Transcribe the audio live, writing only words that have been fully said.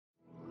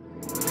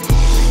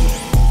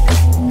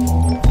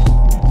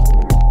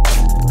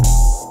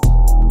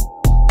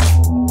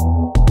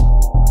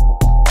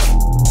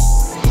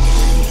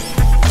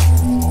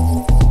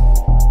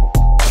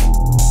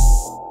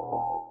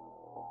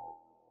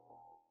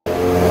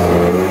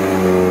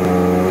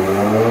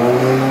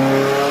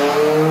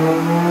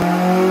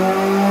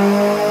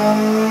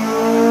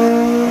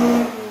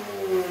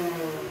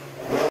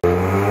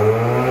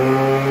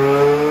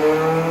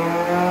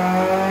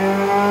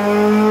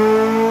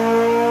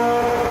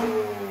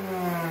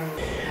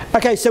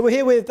Okay, so we're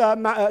here with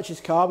Matt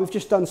Urch's car. We've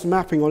just done some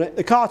mapping on it.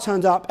 The car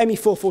turned up,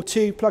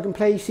 ME442, plug and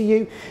play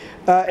ECU.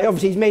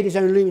 Obviously he's made his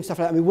own loom and stuff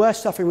like that. I mean, we're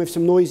suffering with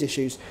some noise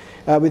issues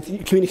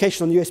with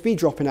communication on USB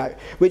dropping out,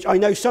 which I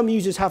know some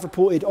users have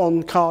reported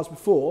on cars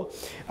before.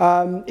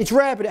 It's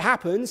rare, but it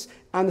happens.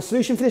 And the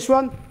solution for this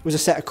one was a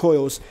set of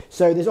coils.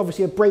 So there's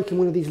obviously a break in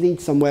one of these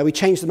leads somewhere. We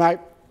changed them out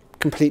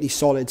completely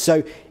solid.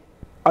 So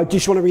I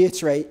just want to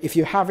reiterate, if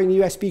you're having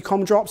USB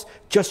COM drops,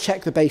 just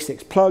check the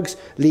basics. Plugs,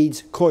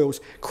 leads, coils.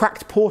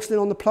 Cracked porcelain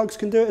on the plugs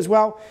can do it as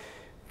well.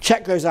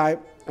 Check those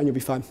out and you'll be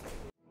fine.